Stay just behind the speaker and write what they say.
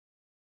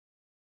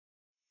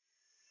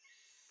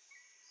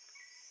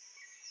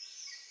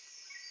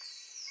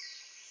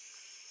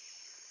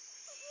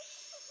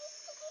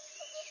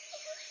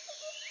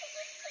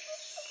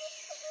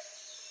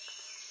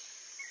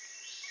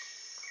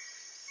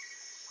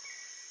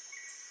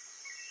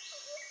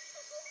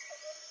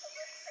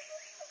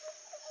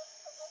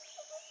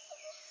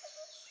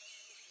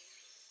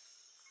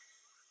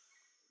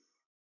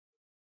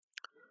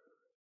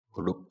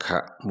รุกข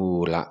มู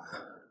ละ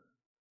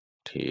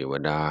เทว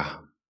ดา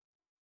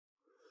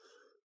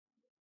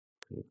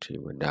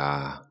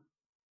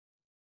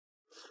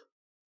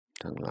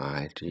ทั้งหลา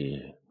ยที่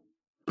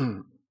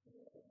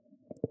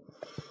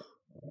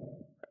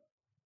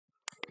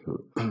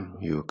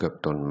อยู่กับ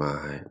ต้นไม้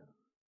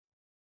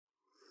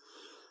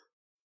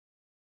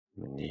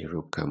วันนี้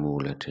รุกขมู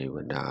ลเทว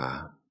ดา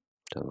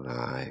ทั้งหล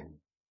าย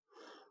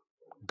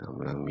ก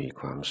ำลังมี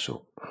ความสุ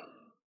ข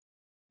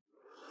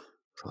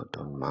เพราะ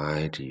ต้นไม้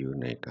ที่อยู่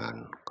ในการ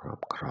ครอ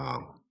บครอง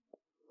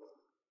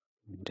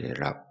ได้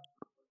รับ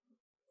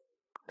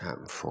น้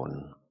ำฝน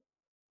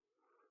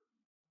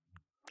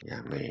อย่า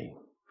ไม่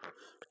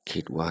คิ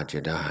ดว่าจะ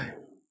ได้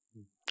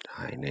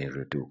ใน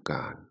ฤดูก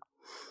าล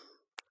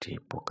ที่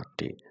ปก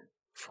ติ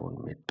ฝน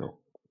ไม่ตก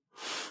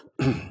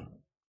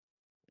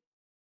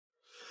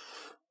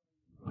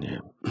เนี่ย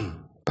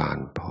ปาน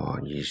พอ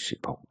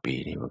26 ปี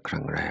นี่เป็นค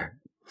รั้งแรก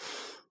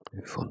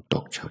ฝนต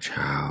กเ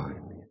ช้าๆอย่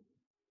างนี้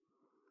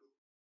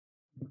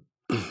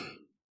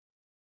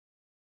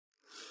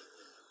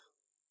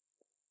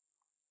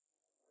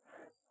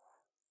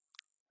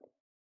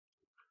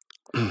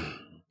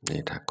นี่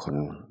ถ้าคน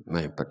ไ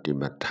ม่ปฏิ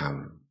บัติธรรม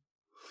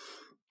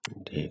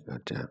ที่ก็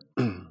จะ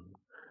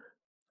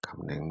ค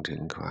ำนึงถึ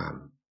งความ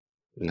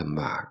ลำ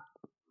บาก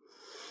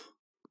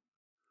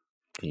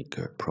ที่เ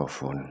กิดเพราะฝ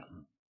น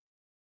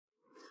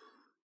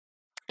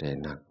แต่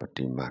นักป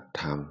ฏิบัติ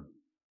ธรรม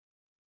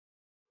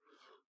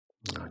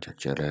เราจะ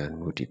เจริญ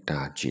มุทิต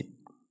าจิต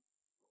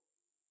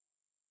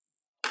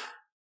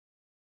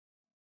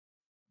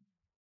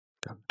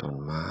กับต้น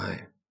ไม้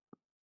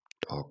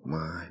ดอกไ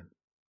ม้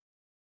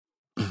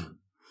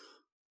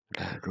แ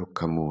ละรุก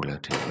ขมูล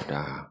เทวด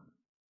า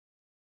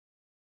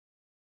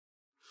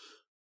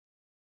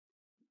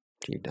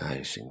ที่ได้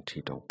สิ่ง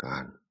ที่ต้องกา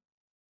ร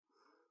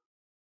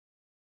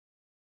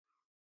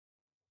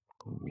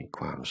มีค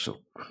วามสุ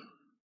ข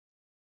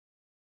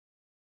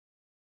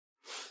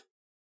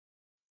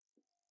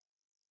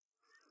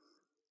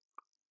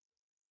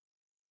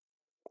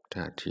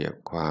ถ้าเทียบ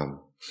ความ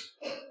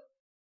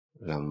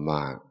ลำบ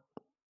าก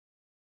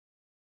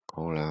ข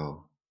องเรา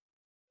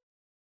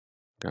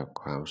กับ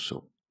ความสุ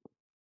ข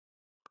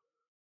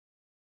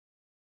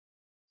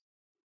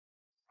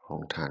ของ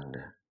ท่านเ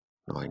นี่ย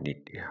น้อยนิด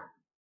เดียว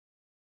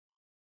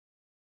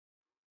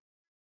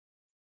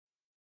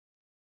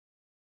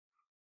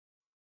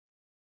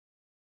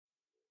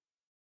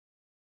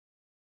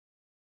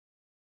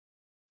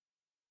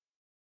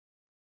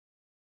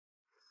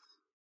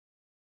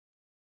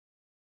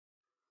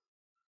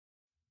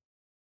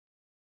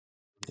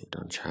ต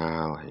อนเช้า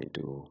ให้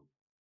ดู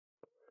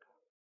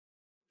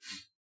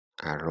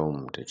อารม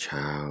ณ์แต่เ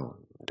ช้า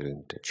ตื่น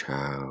แต่เช้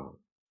า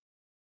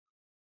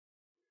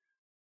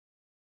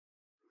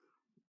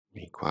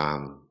มีควา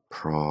มพ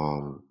ร้อ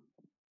ม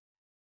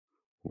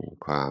มี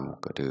ความ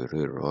กระตือ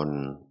รือร้น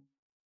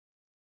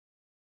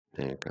ใน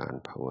การ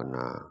ภาวน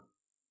า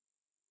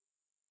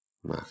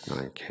มากน้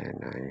อยแค่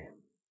ไหน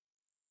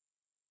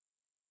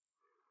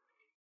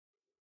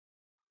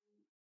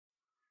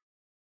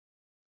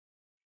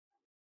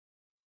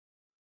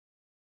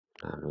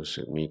ถ้ารู้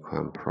สึกมีคว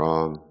ามพร้อ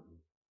ม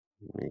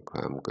มีคว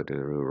ามกระตื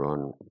อรือร้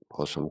นพ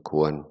อสมค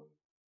วร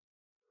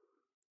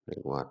เรี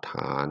ยกว่าฐ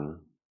าน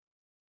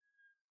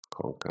ข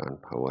องการ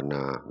ภาวน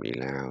ามี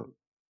แล้ว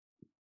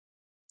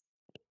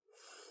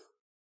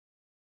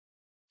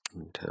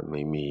ถ้าไ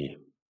ม่มี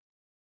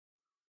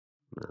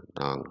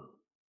ต้อง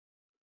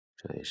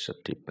ใช้ส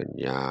ติปัญ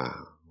ญา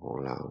ของ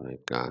เราใน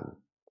การ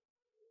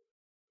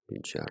พิ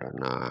จาร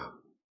ณา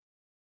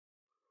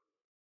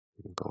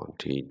ก่อน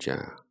ที่จะ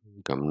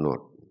กำหน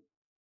ด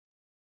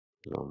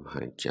ลมห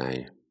ายใจ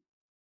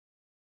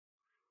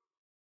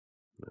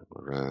แล้วก็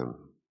เริ่ม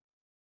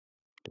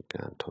ในก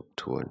ารทบ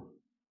ทวน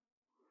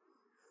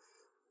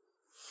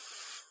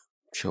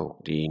โชค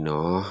ดีเน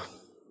าะ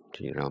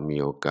ที่เรามี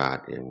โอกาส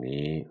อย่าง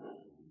นี้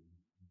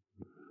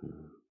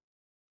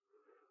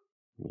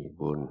มี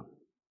บุญ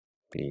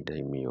ที่ได้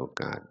มีโอ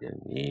กาสอย่า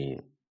งนี้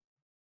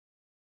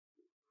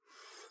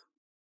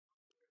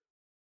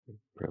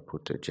พระพุ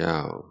ทธเจ้า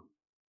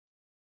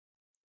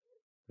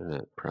แล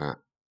ะพระ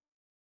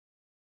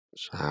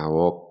สาว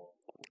ก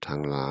ทั้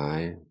งหลาย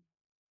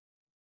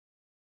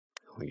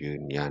ยื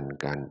นยัน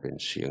กันเป็น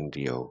เสียงเ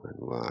ดียวกัน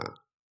ว่า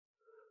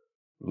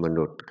ม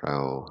นุษย์เรา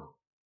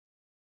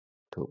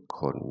ทุกค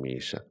นมี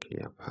ศัก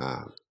ยภา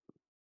พ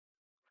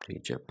ที่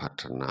จะพั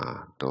ฒนา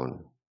ตน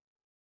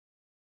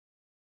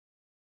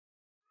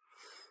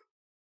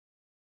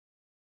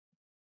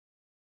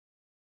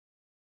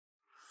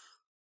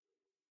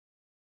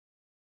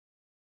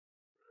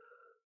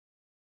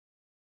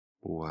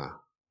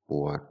ปั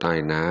วใต้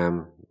น้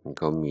ำมัน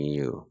ก็มีอ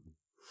ยู่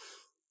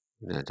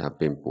แต่ถ้าเ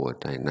ป็นปัว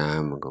ใต้น้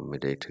ำมันก็ไม่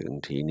ได้ถึง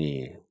ที่นี่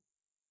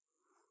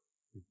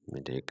ไม่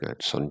ได้เกิด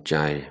สนใจ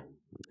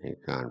ใน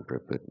การปร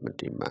ะพฤติป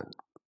ฏิบัติ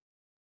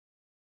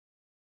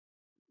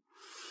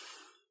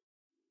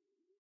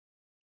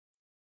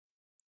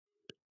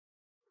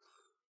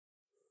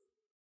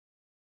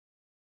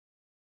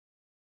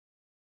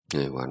ใ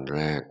นวันแ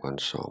รกวัน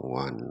2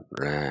 วัน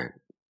แรก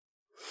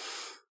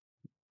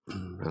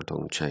เราต้อ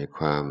งใช้ค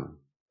วาม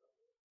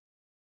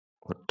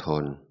อดท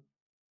น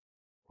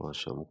พอ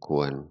สมค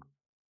วร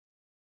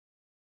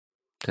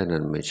ถ้า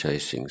นั้นไม่ใช่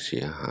สิ่งเสี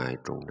ยหาย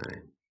ตรงไหน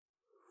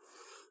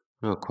เ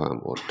พราะความ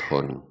อดท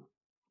น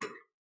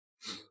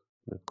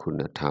คุ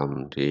ณธรรม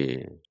ที่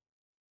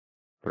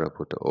พระ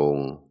พุทธอง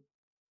ค์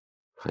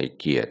ให้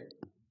เกียรติ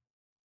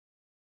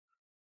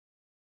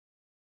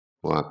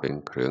ว่าเป็น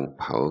เครื่อง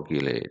เผา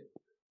กิเลส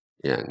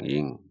อย่าง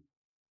ยิ่ง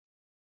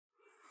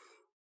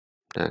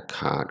แต่ข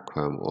าดคว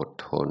ามอด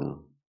ทน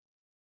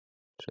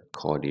สัก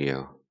ข้อเดียว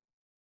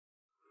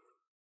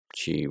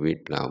ชีวิต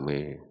เรา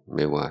ไ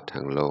ม่ว่าทา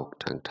งโลก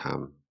ทางธรรม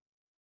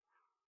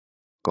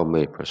ก็ไ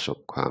ม่ประสบ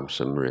ความส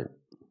ำเร็จ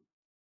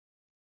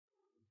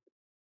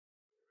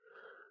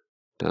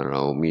แต่เร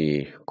ามี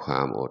คว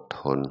ามอด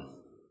ทน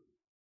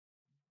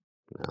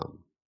เรา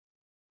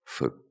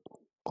ฝึก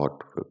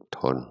ฝึกท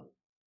น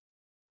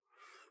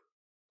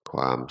คว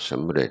ามส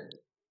ำเร็จ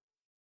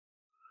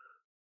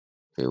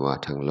ไม่ว่า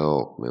ทางโล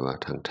กไม่ว่า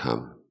ทางธรรม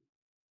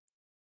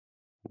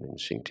เป็น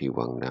สิ่งที่ห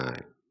วังได้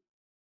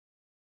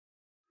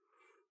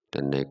แต่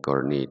ในกร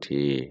ณี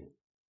ที่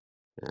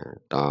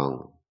ต้อง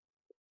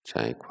ใ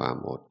ช้ความ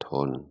อดท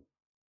น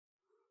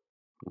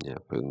อย่า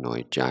เพิ่งน้อ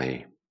ยใจ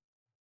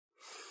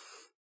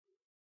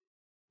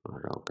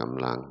เราก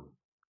ำลัง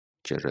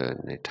เจริญ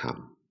ในธรรม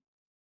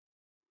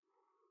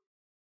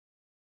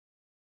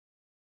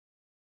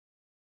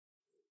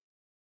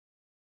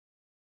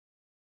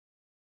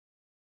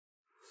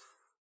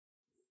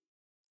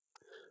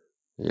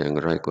อย่าง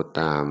ไรก็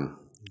ตาม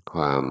ค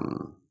วาม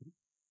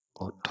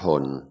อดท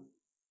น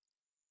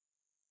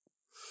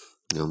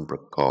ย่อมปร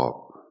ะกอบ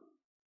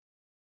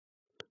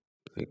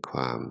ด้วยคว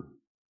าม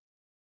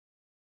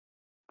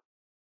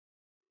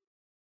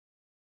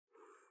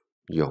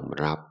ยอม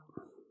รับ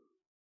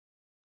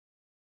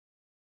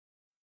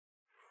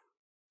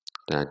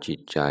แต่จิต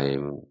ใจ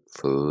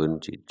ฝืน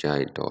จิตใจ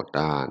ต่อ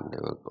ต้านแต่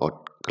ว่าอด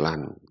กลั้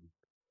น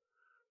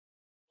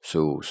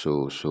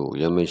สู้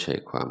ยังไม่ใช่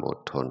ความอด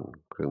ทน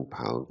เครื่องเผ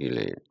ากิเล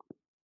ส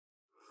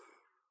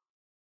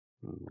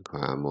คว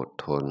ามอด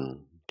ทน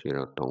ที่เร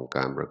าต้องก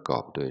ารประกอ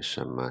บด้วย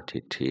สัมมาทิ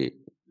ฏฐิ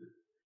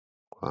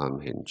ความ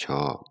เห็นช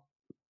อบ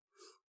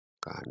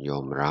การยอ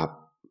มรับ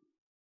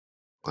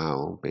ว่า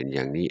เป็นอ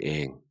ย่างนี้เอ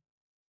ง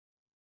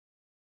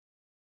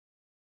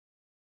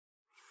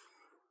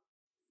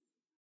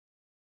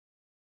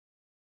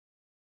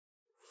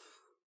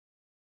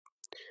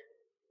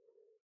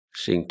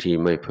สิ่งที่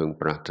ไม่พึง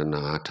ปรารถน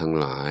าทั้ง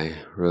หลาย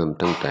เริ่ม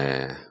ตั้งแต่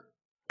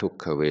ทุก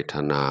ขเวท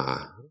นา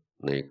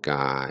ในก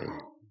าย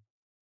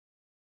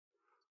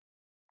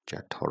จะ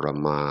ทร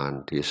มาน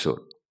ที่สุด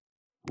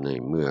ใน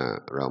เมื่อ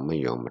เราไม่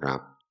ยอมรั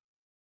บ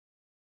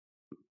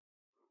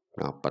เ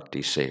ราป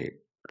ฏิเสธ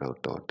เรา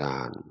ต่อต้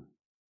าน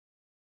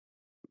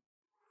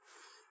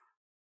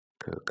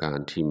คือการ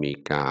ที่มี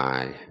กา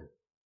ย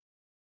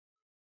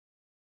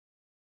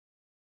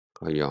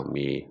ก็ย่อม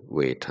มีเว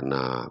ทน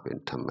าเป็น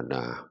ธรรมด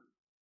า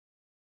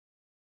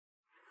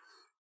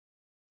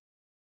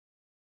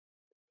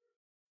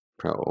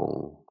พระอง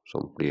ค์ทร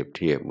งเปรียบเ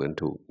ทียบเหมือน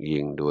ถูกยิ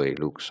งด้วย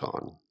ลูกศ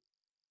ร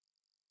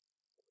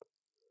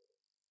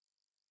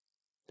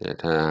แต่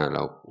ถ้าเร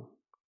า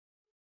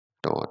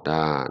ต่อ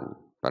ต้าน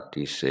ป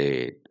ฏิเส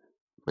ธ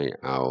ไม่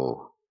เอา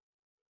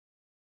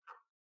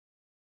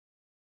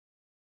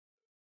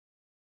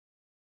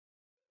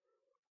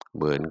เ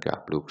หมือนกับ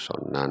ลูกศ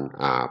รนั้น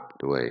อาบ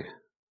ด้วย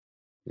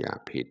ยา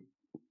พิษ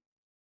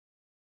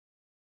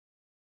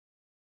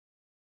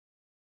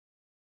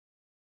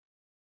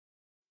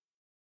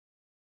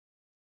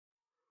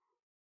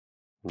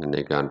ใน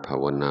การภา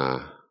วนา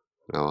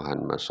เราหัน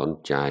มาสน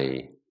ใจ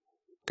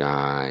ก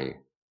าย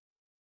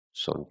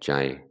สนใจ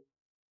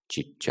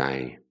จิตใจ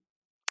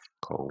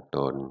ของต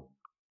น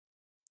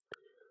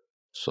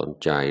สน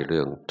ใจเ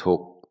รื่องทุ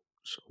กข์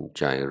สนใ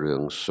จเรื่อ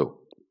งสุข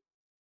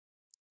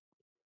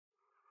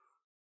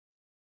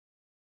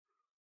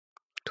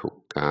ทุก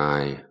กา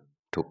ย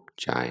ทุก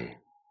ใจ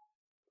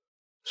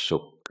สุ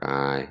ขก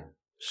าย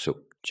สุข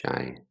ใจ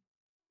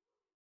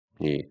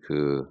นี่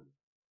คือ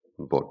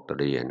บท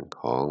เรียนข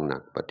องนั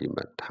กปฏิ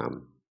บัติธรรม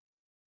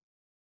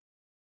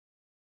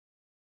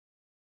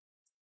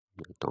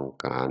ต้อง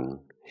การ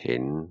เห็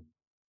น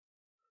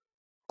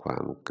ควา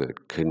มเกิด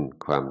ขึ้น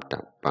ความ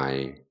ดับไป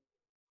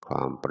คว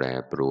ามแปร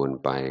ปรวน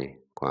ไป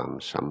ความ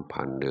สัม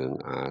พันธ์เนื่อง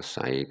อา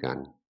ศัยกัน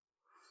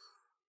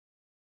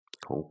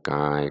ของก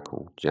ายขอ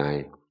งใจ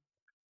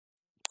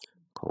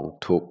ของ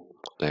ทุกข์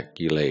และ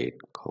กิเลส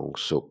ของ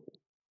สุข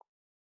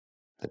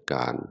และก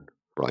าร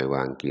ปล่อยว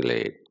างกิเล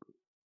ส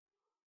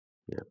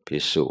พิ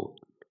สูจน์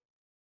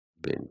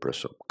เป็นประ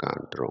สบการ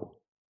ณ์ตรง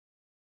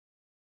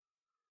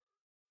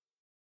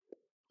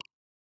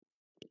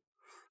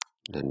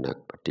และนัก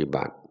ปฏิ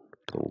บัติ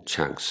ต้อง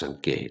ช่างสัง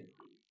เกต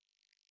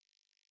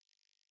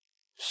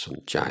สน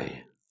ใจ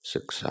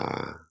ศึกษา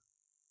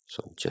ส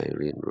นใจ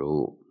เรียน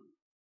รู้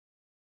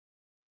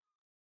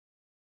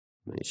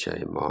ไม่ใช่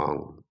มอง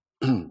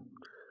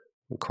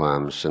ควา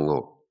มสง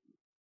บ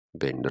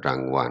เป็นรา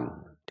งวัล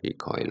ที่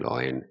คอยลอ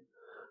ย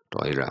ต่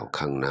อยเรา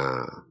ข้างหน้า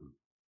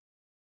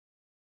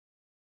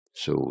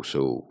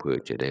สู้เพื่อ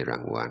จะได้รา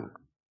งวัล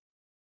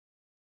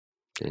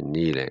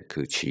นี่แหละ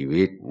คือชี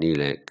วิตนี่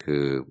แหละคื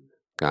อ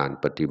การ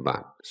ปฏิบั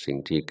ติสิ่ง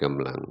ที่ก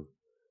ำลัง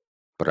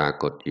ปรา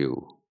กฏอยู่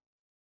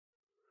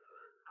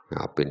เร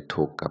าเป็น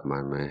ทุกข์กับมั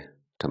นไหม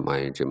ทำไม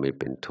จะไม่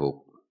เป็นทุก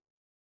ข์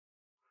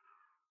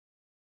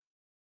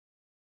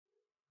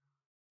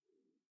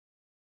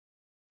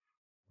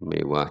ไม่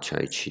ว่าใช้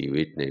ชี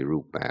วิตในรู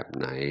ปแบบ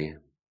ไหน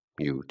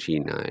อยู่ที่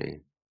ไหน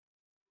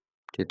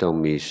ที่ต้อง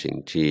มีสิ่ง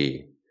ที่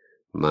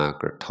มา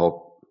กระทบ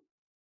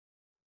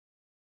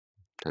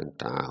ทาง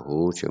ตาหู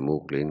จมู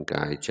กลิ้นก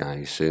ายใจ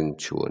ซึ่ง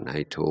ชวนใ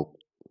ห้ทุกข์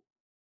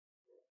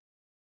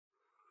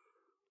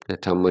แต่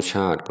ธรรมช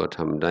าติก็ท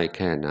ำได้แ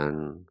ค่นั้น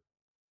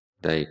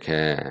ได้แ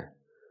ค่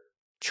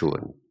ชว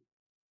น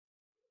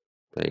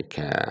ได้แ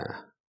ค่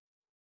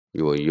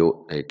ยั่วยุ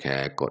ได้แค่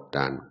กด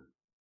ดัน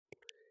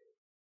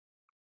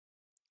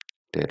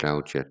แต่เรา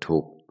จะทุ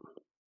กข์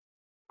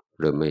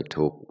หรือไม่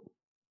ทุกข์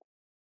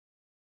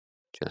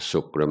จะ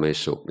สุขหรือไม่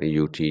สุขนี่อ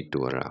ยู่ที่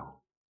ตัวเรา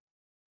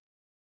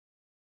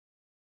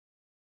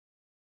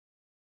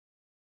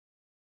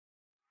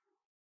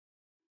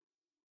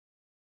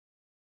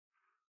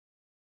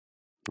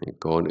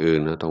ก่อนอื่น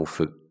เราต้อง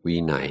ฝึกวิ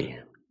นัย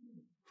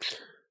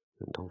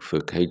ต้องฝึ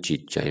กให้จิ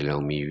ตใจเรา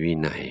มีวิ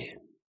นัย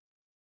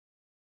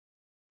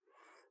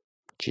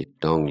จิต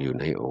ต้องอยู่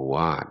ในโอว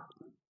าท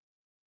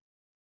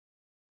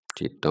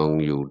จิตต้อง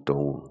อยู่ตร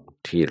ง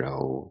ที่เรา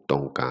ต้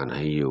องการใ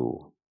ห้อยู่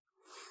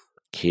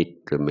คิด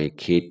หรือไม่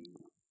คิด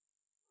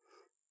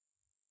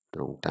ต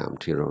รงตาม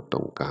ที่เราต้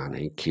องการใ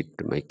ห้คิดห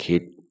รือไม่คิ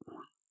ด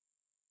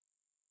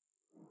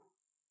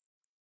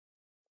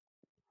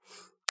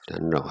ดังนั้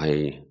นเราให้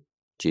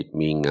จิต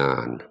มีงา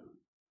น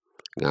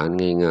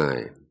ง่าย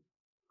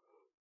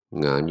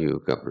ๆงานอยู่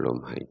กับลม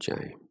หายใจ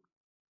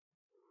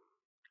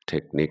เท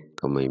คนิค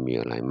ก็ไม่มี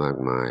อะไรมาก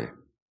มาย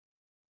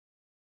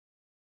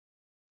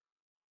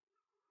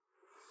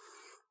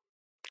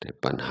แต่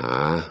ปัญหา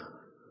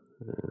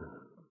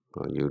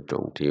ก็อยู่ตร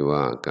งที่ว่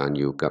าการ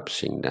อยู่กับ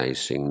สิ่งใด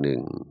สิ่งหนึ่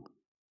ง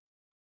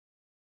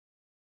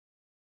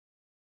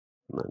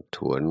มันท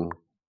วน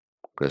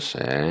กระแส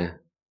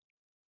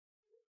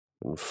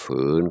มัน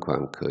ฝืนควา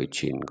มเคย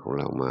ชินของเ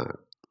รามาก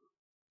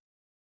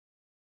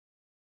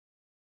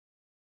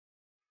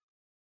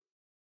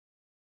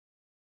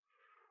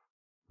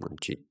มัน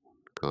จิต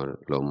ก็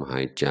ลมหา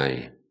ยใจ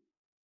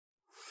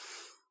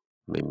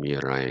ไม่มี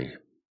อะไร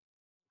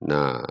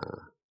น่า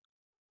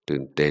ตื่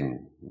นเต้น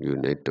อยู่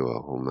ในตัว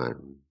ของมัน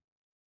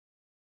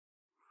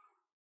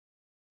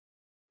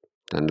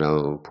ถ้าเรา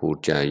พูด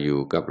ใจอยู่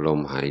กับลม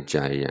หายใจ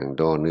อย่าง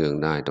ต่อเนื่อง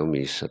ได้ต้อง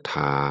มีศรัทธ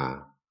า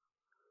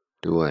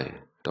ด้วย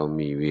ต้อง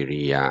มีวิ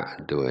ริยะ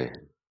ด้วย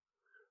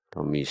ต้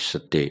องมีส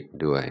ติ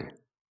ด้วย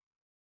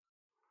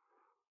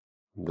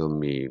ต้อง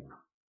มี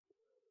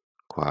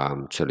ความ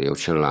เฉลียว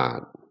ฉลา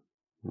ด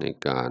ใน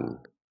การ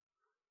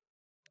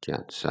จั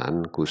ดสรร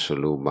กุศ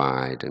โลบา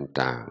ย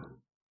ต่าง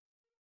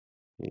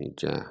ๆที่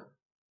จะ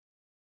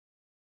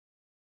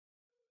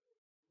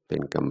เป็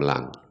นกำลั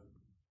ง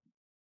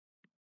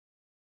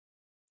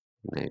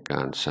ในก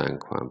ารสร้าง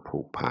ความผู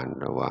กพัน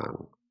ระหว่าง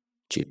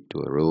จิตตั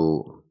วรู้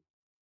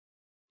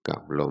กั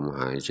บลม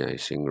หายใจ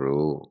ซึ่ง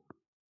รู้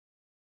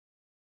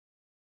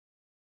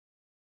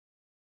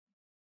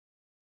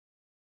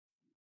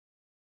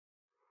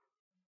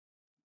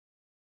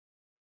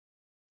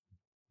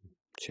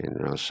เช่น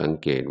เราสัง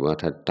เกตว่า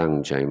ถ้าตั้ง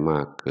ใจม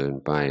ากเกิน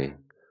ไป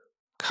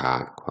ขา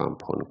ดความ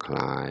ผ่อนคล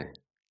าย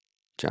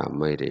จะ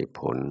ไม่ได้ผ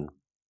ล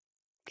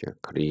จะ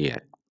เครีย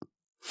ด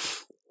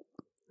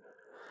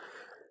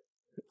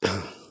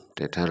แ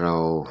ต่ถ้าเรา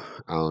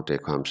เอาแต่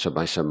ความ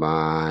สบ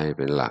ายๆเ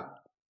ป็นหลัก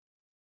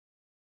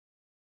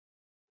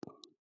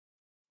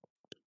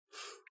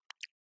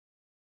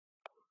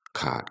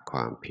ขาดคว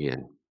ามเพียร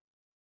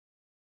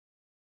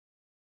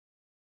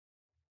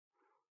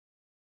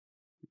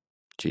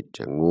จิตจ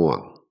ะง่ว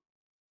ง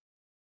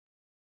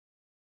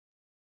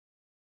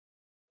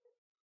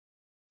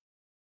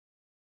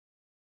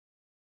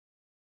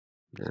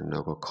นั้นเรา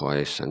ก็คอย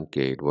สังเก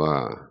ตว่า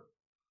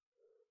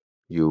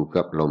อยู่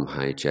กับลมห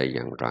ายใจอ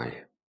ย่างไร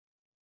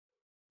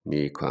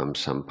มีความ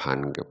สัมพัน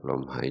ธ์กับล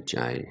มหายใจ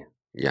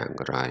อย่าง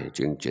ไร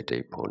จึงจะได้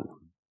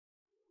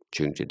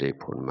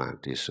ผลมาก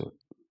ที่สุด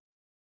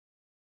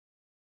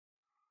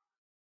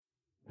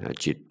ถ้า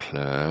จิตเผล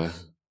อ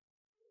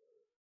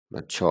มั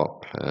นชอบ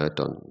เผลอต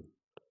อน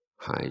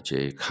หายใจ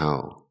เข้า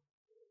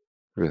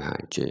หรือหา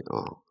ยใจอ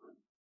อก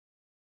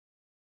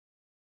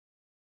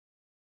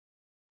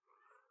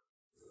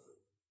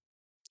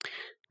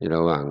ในร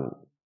ะหว่าง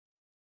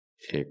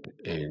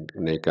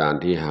ในการ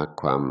ที่หา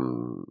ความ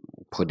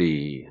พอดี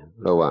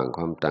ระหว่างค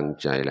วามตั้ง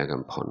ใจและกา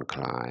รผ่อนค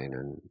ลาย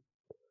นั้น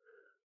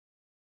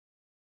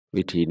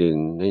วิธีหนึ่ง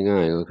ง่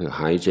ายๆก็คือ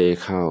หายใจ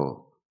เข้า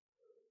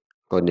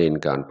ก็เน้น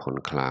การผ่อน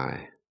คลาย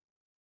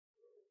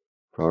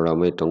เพราะเรา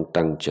ไม่ต้อง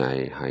ตั้งใจ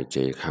หายใจ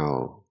เข้า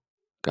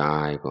ก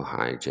ายก็ห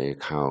ายใจ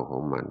เข้าขอ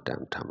งมันตา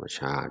มธรรมช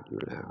าติอ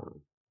ยู่แล้ว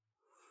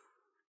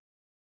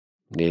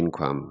เน้นค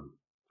วาม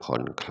ผ่อ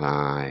นคล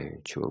าย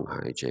ช่วงห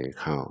ายใจ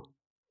เข้า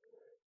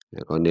แ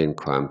ล้วก็เน้น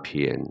ความเ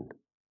พียร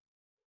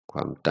คว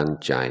ามตั้ง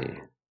ใจ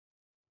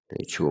ใน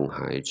ช่วงห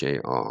ายใจ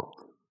ออก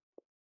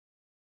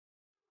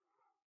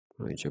โ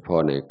ดยเฉพา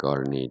ะในกร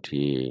ณี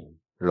ที่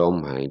ลม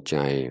หายใจ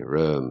เ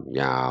ริ่ม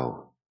ยาว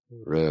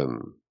เริ่ม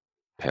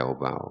แผ่ว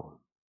เบา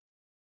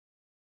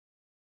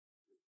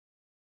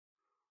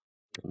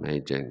ใน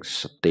จังส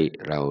ติ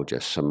เราจะ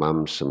สม่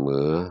ำเสม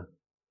อ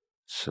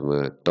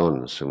ต้น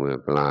เสมอ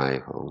ปลาย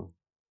ของ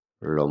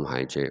ลมหา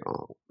ยใจอ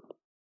อก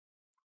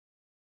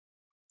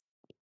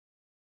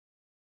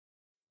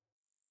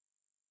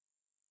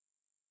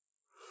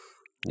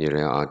นี่เร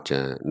าอาจจะ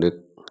นึก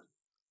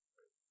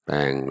แ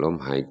บ่งลม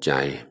หายใจ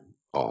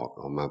ออก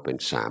มาเป็น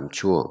3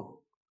ช่วง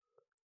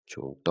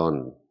ต้น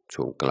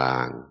ช่วงกลา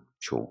ง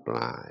ช่วงปล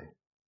าย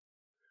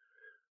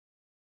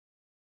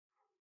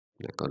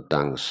แล้วก็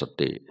ตั้งส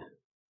ติ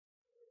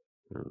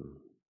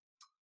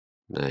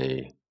ใน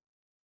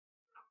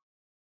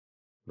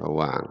ระห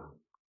ว่าง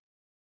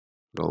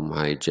ลมห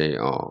ายใจ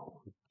ออก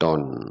ต้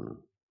น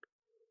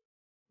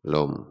ล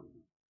ม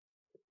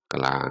ก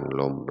ลาง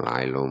ลมปลา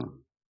ยลม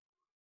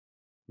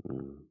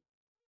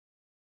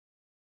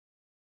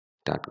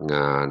ตัดง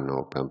านอ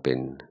อกมาเป็น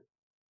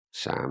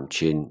3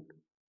ชิ้น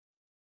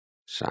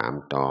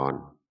3ตอน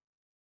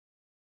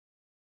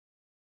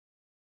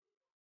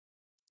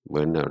เห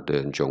มือนเราเดิ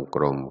นจงก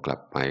รมกลั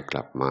บไปก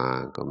ลับมา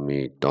ก็มี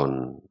ต้น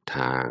ท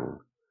าง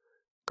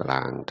กล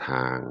างท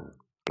าง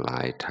ปลา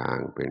ยทาง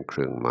เป็นเค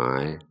รื่องหมา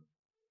ย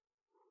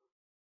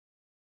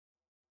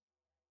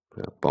เ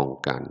พื่อป้อง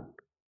กัน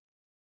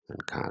มัน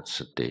ขาดส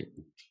ติ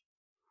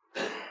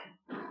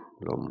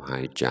ลมหา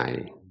ยใจ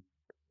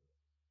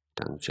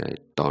ตั้งใจ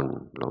ต้น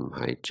ลมห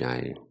ายใจ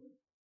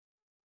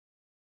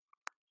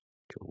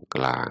ช่วงก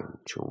ลาง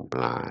ช่วงป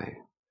ลาย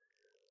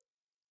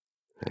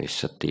ให้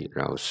สติเ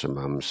ราส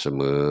ม่ำเส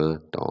มอ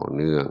ต่อเ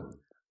นื่อง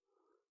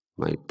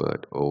ไม่เปิด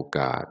โอก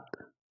าส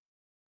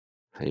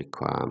ให้ค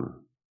วาม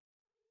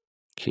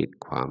คิด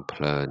ความเพ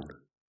ลิน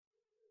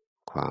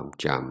ความ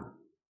จ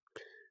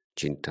ำ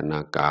จินตน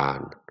าการ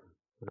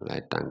อะไร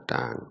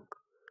ต่าง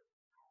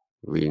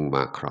ๆวิ่งม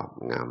าครอบ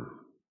งำ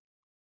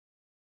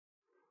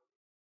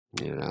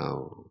นี่เรา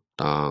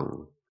ต้อง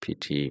พิ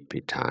ธีพิ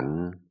ถัน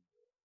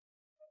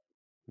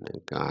ใน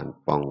การ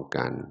ป้อง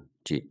กัน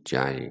จิตใจ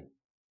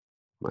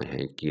ไม่ใ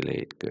ห้กิเล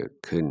สเกิด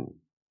ขึ้น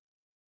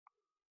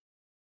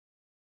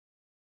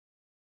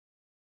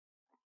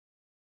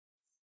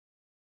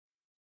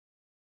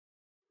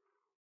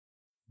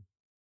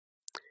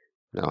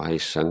เราให้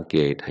สังเก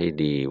ตให้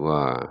ดีว่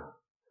า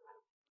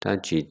ถ้า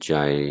จิตใจ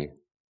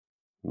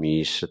มี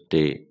ส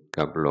ติ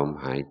กับลม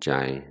หายใจ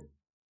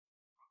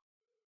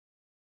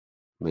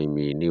ไม่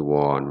มีนิว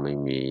รณ์ไม่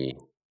มี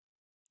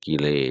กิ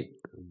เลส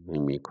ไม่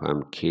มีความ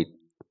คิด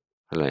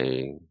อะไร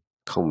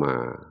เข้ามา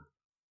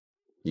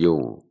ยุ่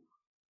ง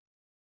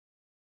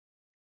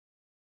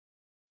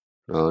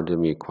เราจะ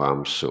มีความ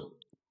สุข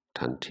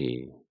ทันที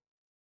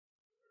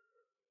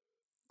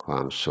ควา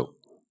มสุข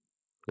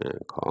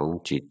ของ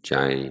จิตใจ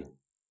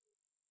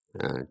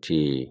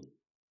ที่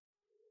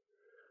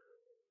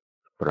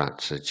ปรา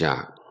ศจา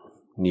ก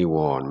นิว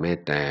รณ์แม้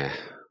แต่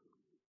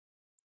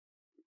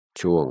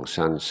ช่วง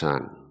สั้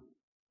น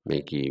ๆไม่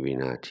กี่วิ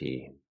นาที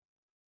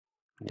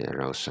เดี๋ยว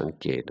เราสัง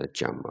เกตและ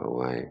จำเอาไ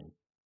ว้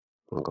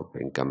มันก็เ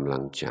ป็นกำลั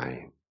งใจ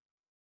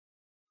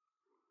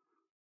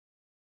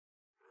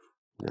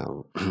เรา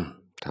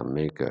ทำใ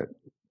ห้เกิด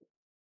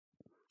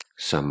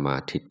สัมมา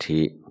ทิฏ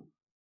ฐิ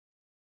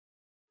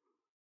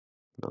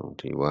บาง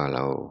ทีว่าเร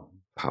า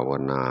ภาว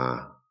นา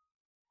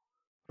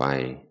ไป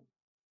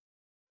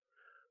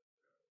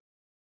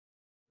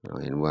เรา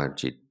เห็นว่า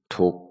จิต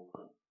ทุกข์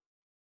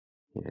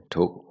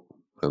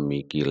ก็มี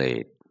กิเล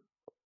ส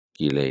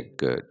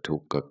เกิดทุก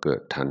ข์ก็เกิ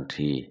ดทัน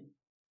ที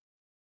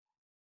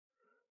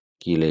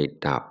กิเลส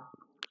ดับ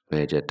แ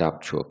ม้จะดับ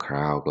ชั่วคร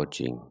าวก็จ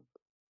ริง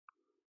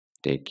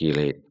แต่กิเล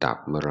สดับ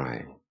เมื่อไหร่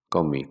ก็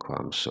มีควา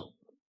มสุข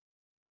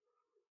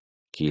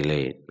กิเล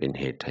สเป็น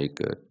เหตุให้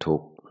เกิดทุ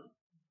กข์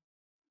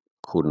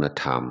คุณ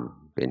ธรรม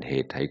เป็นเห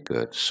ตุให้เ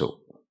กิดสุข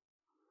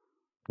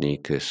นี่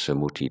คือส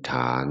มุทิฐ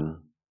าน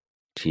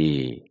ที่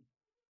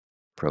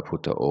พระพุท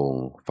ธอง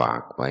ค์ฝา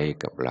กไว้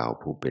กับเรา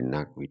ผู้เป็น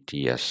นักวิท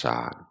ยาศ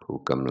าสตร์ผู้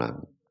กำลัง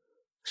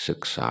ศึ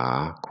กษา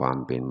ความ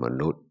เป็นม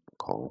นุษย์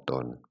ของต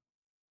น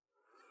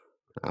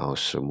เอา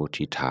สมุ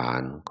ทิฐา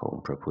นของ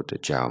พระพุทธ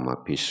เจ้ามา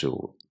พิสู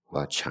จน์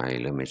ว่าใช่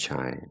หรือไม่ใ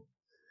ช่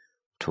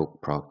ทุกข์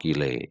เพราะกิ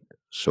เลส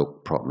สุข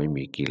เพราะไม่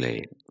มีกิเล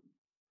ส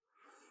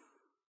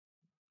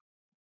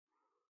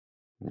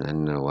นั้น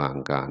ระหว่าง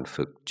การ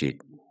ฝึกจิต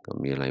ก็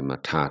มีอะไรมา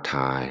ท้าท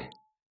าย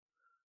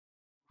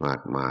มา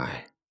กมาย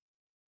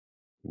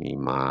มี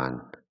มาร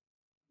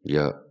เย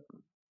อะ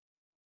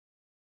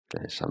แ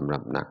ต่สำหรั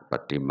บนักป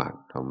ฏิบัติ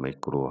เราไม่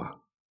กลัว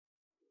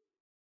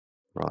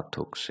เพราะ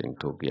ทุกสิ่ง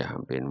ทุกอย่าง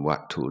เป็นวั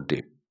ตถุ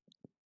ดิบ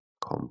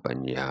ของปัญ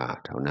ญา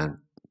เท่านั้น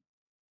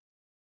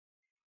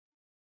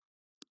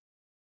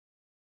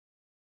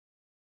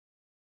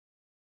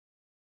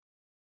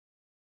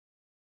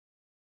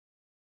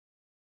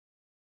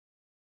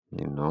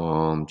น้อ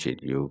มจิต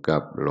อยู่กั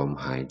บลม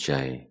หายใจ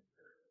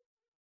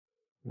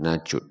ณ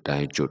จุดใด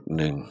จุด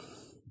หนึ่ง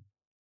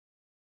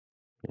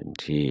เป็น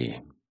ที่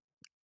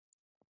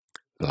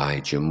ปลาย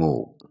จมู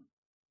ก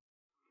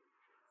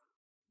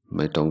ไ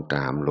ม่ต้องต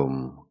ามลม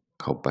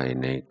เข้าไป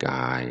ในก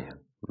าย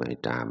ไม่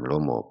ตามล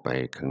มออกไป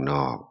ข้างน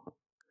อก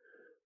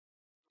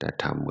แต่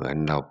ทำเหมือน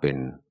เราเป็น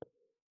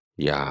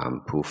ยาม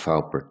ผู้เฝ้า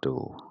ประตู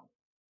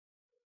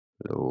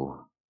รู้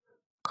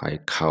ใคร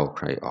เข้าใ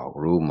ครออก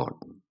รู้หมด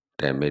แ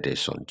ต่ไม่ได้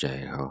สนใจ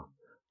เขา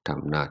ท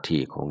ำหน้า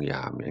ที่ของย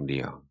ามอย่างเ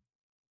ดียว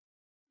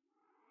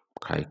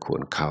ใครคว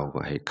รเข้าก็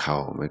ให้เข้า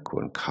ไม่ค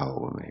วรเข้า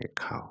ก็ไม่ให้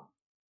เข้า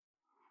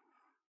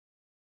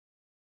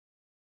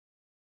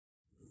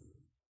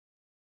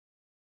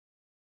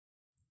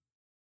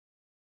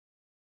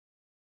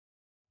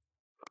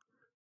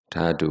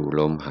ถ้าดูล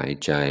มหาย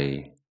ใจ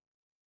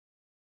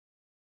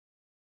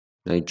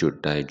ในจุด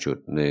ใดจุด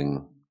หนึ่ง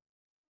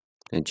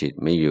ในจิต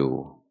ไม่อยู่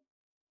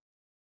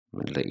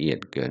มันละเอียด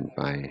เกินไ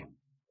ป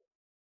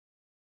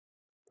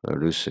เรา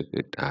รู้สึก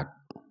อึดอัด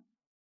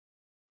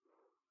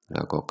แ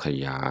ล้วก็ข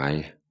ยาย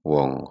ว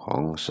งขอ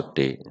งส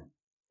ติ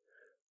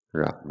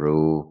รับ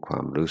รู้ควา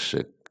มรู้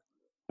สึก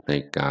ใน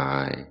กา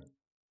ย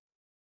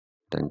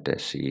ตั้งแต่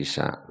ศีรษ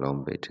ะลง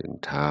ไปถึง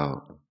เท้า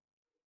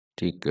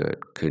ที่เกิด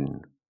ขึ้น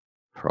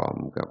พร้อม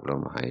กับล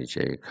มหายใจ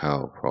เข้า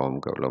พร้อม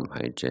กับลมห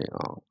ายใจอ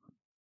อก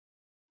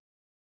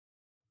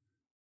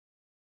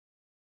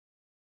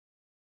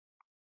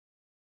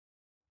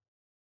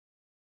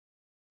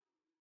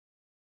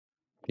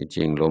ที่จ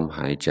ริงลมห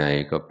ายใจ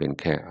ก็เป็น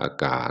แค่อา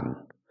กา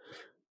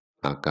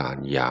ร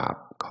หยาบ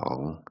ของ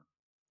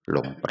ล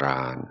มปร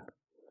าณ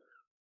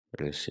ห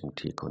รือสิ่ง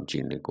ที่คนจี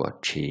นเรียกว่า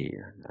ชี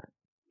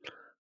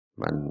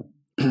มัน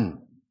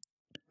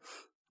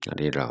อัน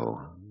ที่เรา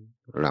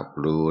รับ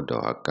รู้ต่อ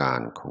อาการ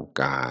ของ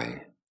กาย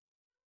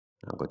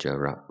เราก็จะ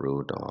รับรู้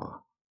ต่อ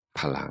พ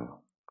ลัง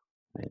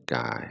ในก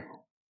าย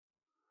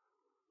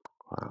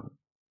ความ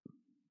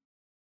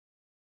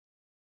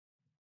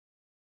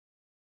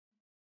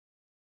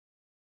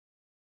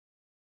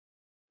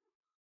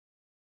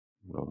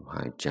ลมห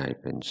ายใจ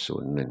เป็นศู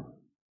นย์หนึ่ง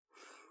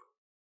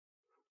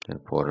แต่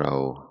พอเรา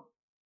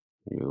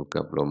อยู่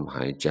กับลมห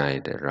ายใจ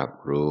แต่รับ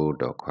รู้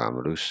ต่อความ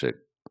รู้สึก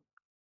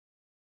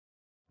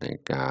ใน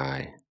กาย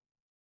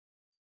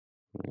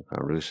มีควา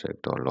มรู้สึก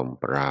ต่อลม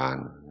ปราณ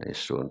ใน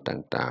ส่วน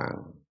ต่าง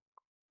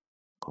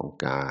ๆของ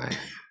กาย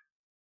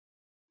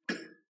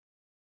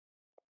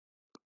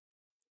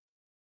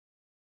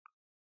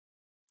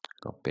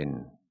ก็เป็น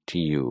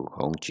ที่อยู่ข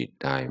องจิต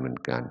ได้เหมือน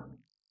กัน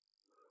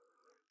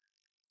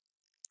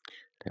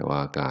แต่ว่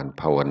าการ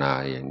ภาวนา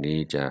อย่างนี้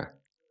จะ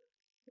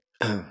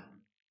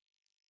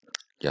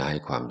จะให้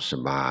ความส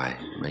บาย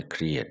ไม่เค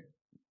รียด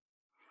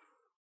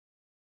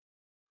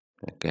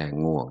แก้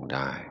ง่วงไ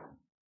ด้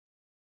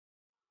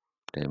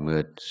แต่เมื่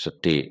อส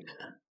ติ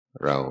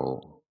เรา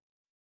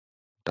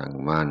ตั้ง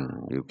มั่น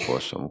อยู่พอ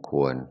สมค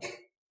วร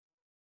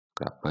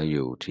กลับมาอ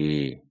ยู่ที่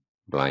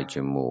ปลายจ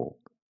มูก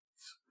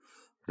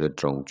หรือ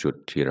ตรงจุด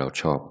ที่เรา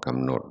ชอบก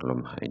ำหนดล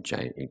มหายใจ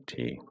อีก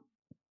ที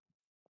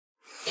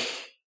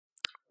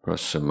เพราะ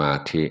สมา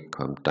ธิค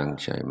วามตั้ง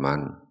ใจมั่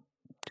น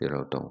ที่เรา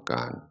ต้องก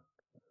าร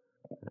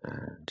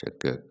จะ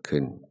เกิด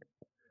ขึ้น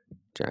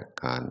จาก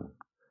การ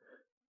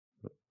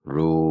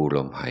รู้ล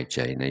มหายใจ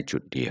ในจุ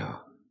ดเดียว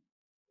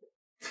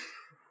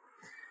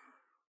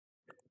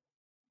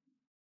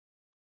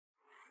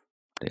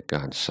ในก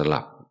ารส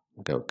ลับ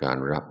กับการ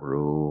รับ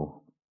รู้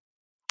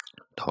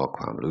ต่อค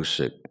วามรู้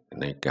สึก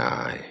ในก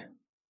าย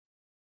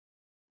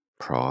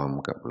พร้อม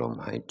กับลม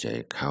หายใจ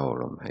เข้า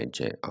ลมหายใ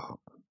จออก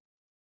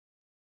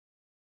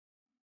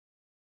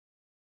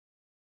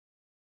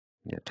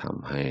เนี่ยท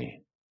ำให้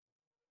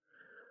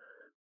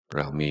เร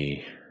ามี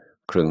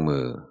เครื่องมื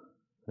อ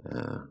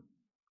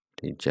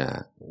ที่จะ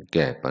แ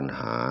ก้ปัญห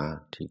า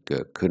ที่เกิ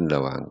ดขึ้นร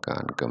ะหว่างกา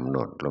รกำหน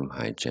ดลมห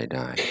ายใจไ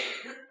ด้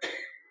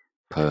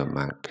เพิ่ม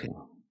มากขึ้น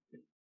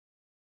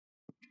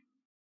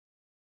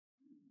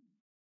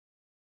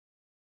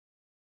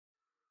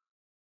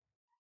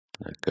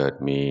เกิด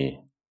มี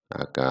อ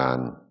าการ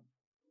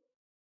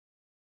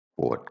ป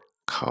วด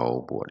เข่า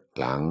ปวด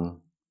หลัง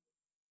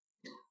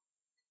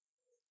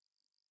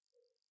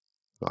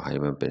ก็ให้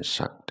มันเป็น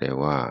สักแต่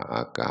ว่าอ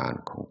าการ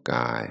ของก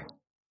าย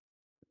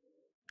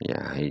อย่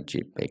าให้จิ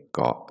ตไปเก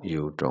าะอ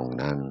ยู่ตรง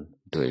นั้น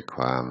ด้วยค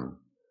วาม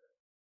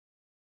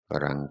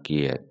รังเ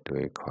กียจด้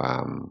วยควา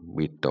ม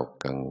วิตก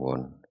กังว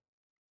ล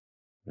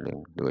หรือ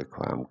ด้วยค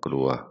วามก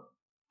ลัว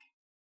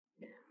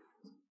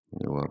ห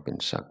รือว่าเป็น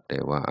สักแต่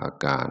ว่าอา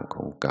การข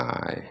องกา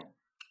ย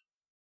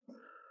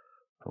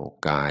โอ้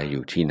กายอ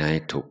ยู่ที่ไหน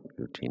ทุกอ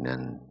ยู่ที่นั่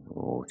นโ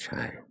อ้ใ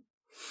ช่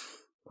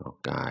เพราะ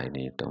กาย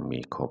นี้ต้องมี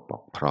ข้อบ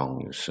กพร่อง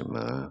อยู่เสม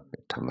อเป็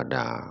นธรรมด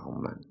าของ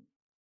มัน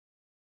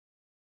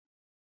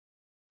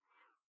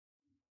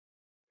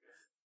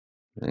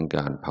ดังก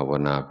ารภาว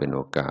นาเป็นโอ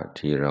กาส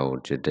ที่เรา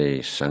จะได้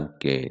สัง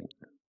เกต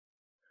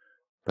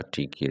ป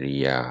ฏิกิริ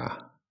ยา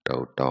ตอ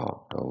บ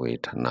ต่อเว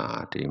ทนา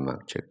ที่มัก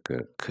จะเกิ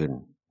ดขึ้น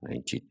ใน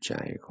จิตใจ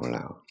ของเร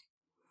า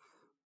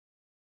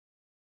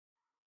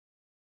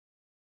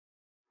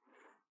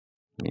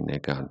ใน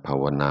การภา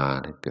วนา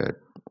ถ้าเกิด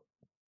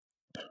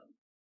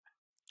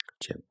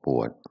เจ็บป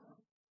วด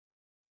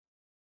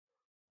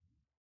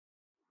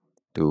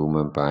ดู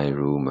มันไป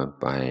รู้มัน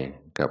ไป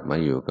กลับมา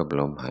อยู่กับ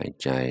ลมหาย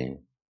ใจ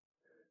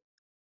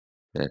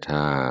แต่ถ้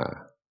า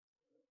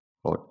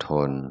อดท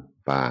น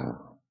บาง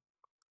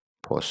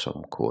พอสม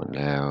ควร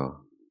แล้ว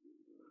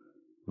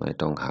ไม่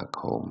ต้องหักโ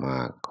หมม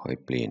ากค่อย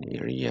เปลี่ยนอิ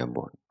ริยาบ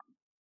ถ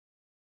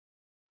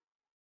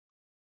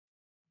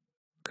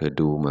คือ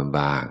ดูมัน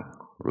บ้าง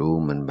รู้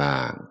มันบ้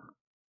าง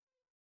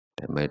แ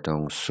ต่ไม่ต้อ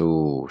งสู้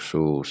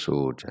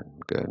จน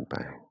เกินไป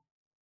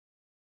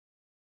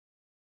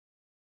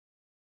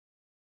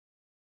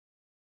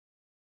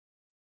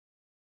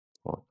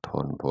อดท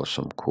นพอส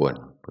มควร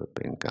เพื่อเ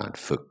ป็นการ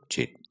ฝึก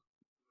จิต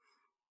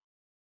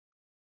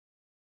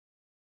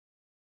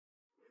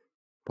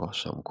พอ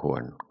สมคว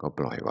รก็ป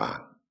ล่อยวาง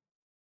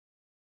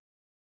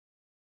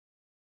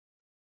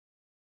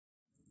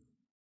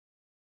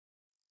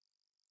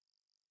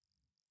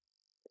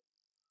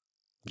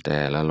แต่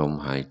ละลม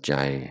หายใจ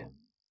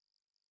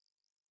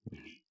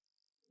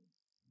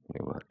ไม่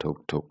ว่า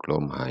ทุกล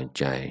มหาย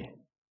ใจ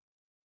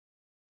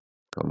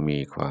ก็มี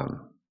ความ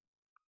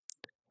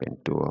เป็น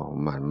ตัวของ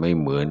มันไม่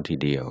เหมือนที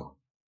เดียว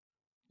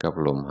กับ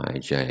ลมหาย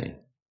ใจ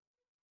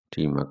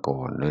ที่มาก่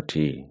อนหรือ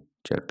ที่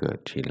จะเกิด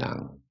ทีหลัง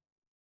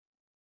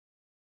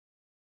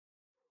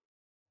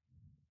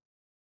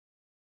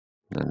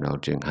นั้นเรา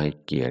จึงให้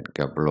เกียรติ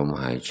กับลม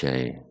หายใจ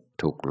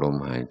ทุกลม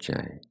หายใจ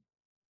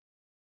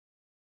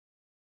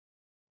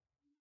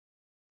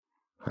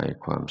ให้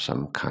ความส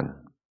ำคัญ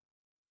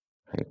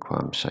ให้ควา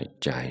มใส่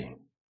ใจ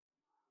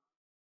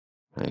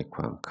ให้ค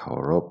วามเคา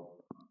รพ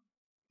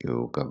อยู่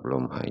กับล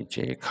มหายใจ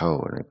เข้า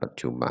ในปัจ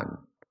จุบัน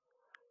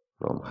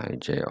ลมหาย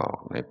ใจออก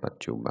ในปัจ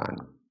จุบัน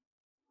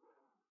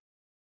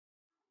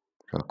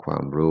เพราะควา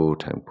มรู้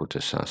ทางพุทธ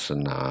ศาส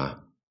นา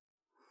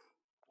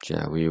จะ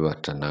วิวั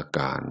ฒนาก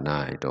ารไ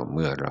ด้ต่อเ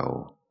มื่อเรา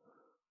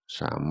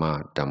สามาร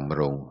ถดำ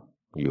รง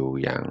อยู่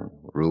อย่าง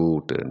รู้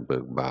ตื่นเบิ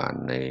กบาน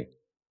ใน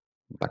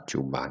ปัจ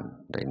จุบัน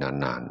ได้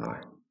นานๆหน่อ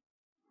ย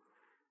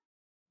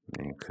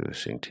นี่คือ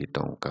สิ่งที่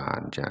ต้องการ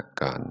จาก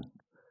การ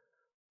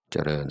เจ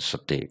ริญส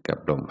ติกับ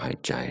ลมหาย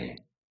ใจ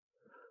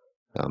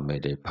เราไม่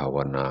ได้ภาว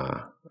นา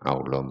เอา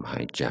ลมหา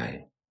ยใจ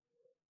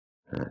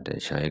แต่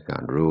ใช้กา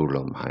รรู้ล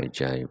มหาย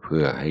ใจเ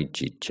พื่อให้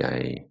จิตใจ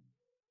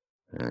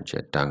จะ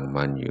ตั้ง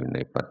มั่นอยู่ใน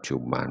ปัจจุ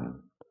บัน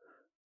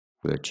เ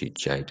พื่อจิต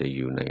ใจจะอ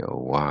ยู่ในโอ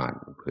วาท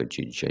เพื่อ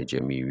จิตใจจะ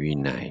มีวิ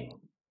นัย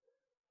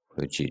เ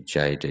พื่อจิตใจ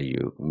จะอ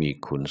ยู่มี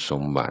คุณส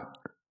มบัติ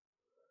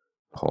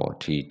พอ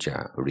ที่จะ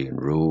เรียน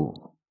รู้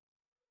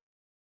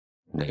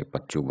ใน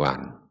ปัจจุบัน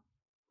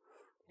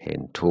เห็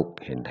นทุกข์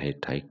เห็นเห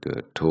ตุให้เกิ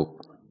ดทุกข์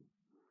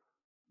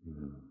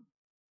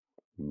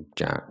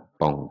จาก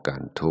ป้องกัน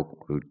ทุกข์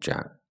รู้จั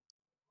ก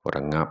ร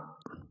ะงับ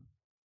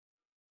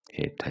เห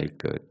ตุให้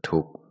เกิดทุ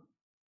กข์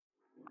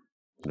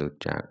รู้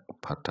จัก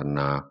พัฒน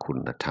าคุ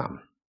ณธรรม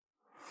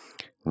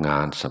งา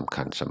นสำ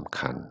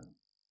คัญ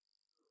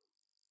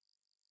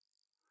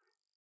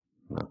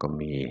แล้วก็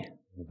มี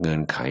เงื่อ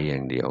นไขอย่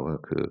างเดียวก็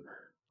คือ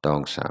ต้อง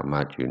สามา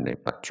รถอยู่ใน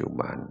ปัจจุ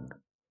บัน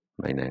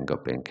ไม่นั้นก็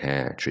เป็นแค่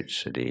ทฤ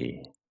ษฎี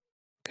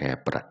แค่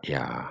ปรัชญ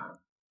า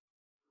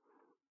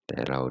แต่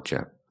เราจ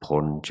ะ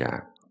พ้นจา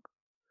ก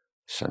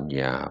สัญ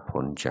ญา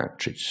พ้นจาก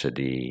ทฤษ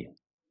ฎี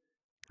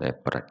และ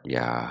ปรัชญ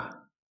า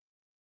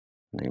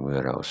ในเมื่อ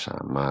เราสา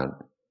มารถ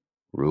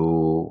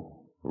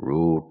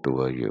รู้ตั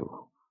วอยู่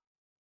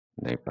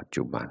ในปัจ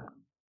จุบัน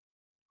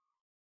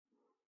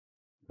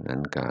นั้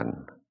นการ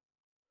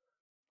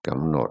ก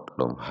ำหนด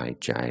ลมหาย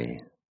ใจ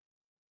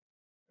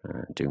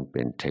จึงเ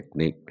ป็นเทค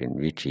นิคเป็น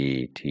วิธี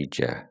ที่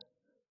จะ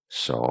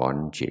สอน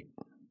จิต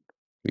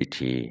วิ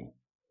ธี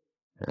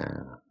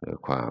หรือ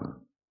ความ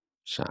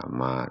สา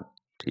มารถ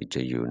ที่จ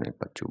ะอยู่ใน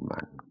ปัจจุบั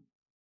น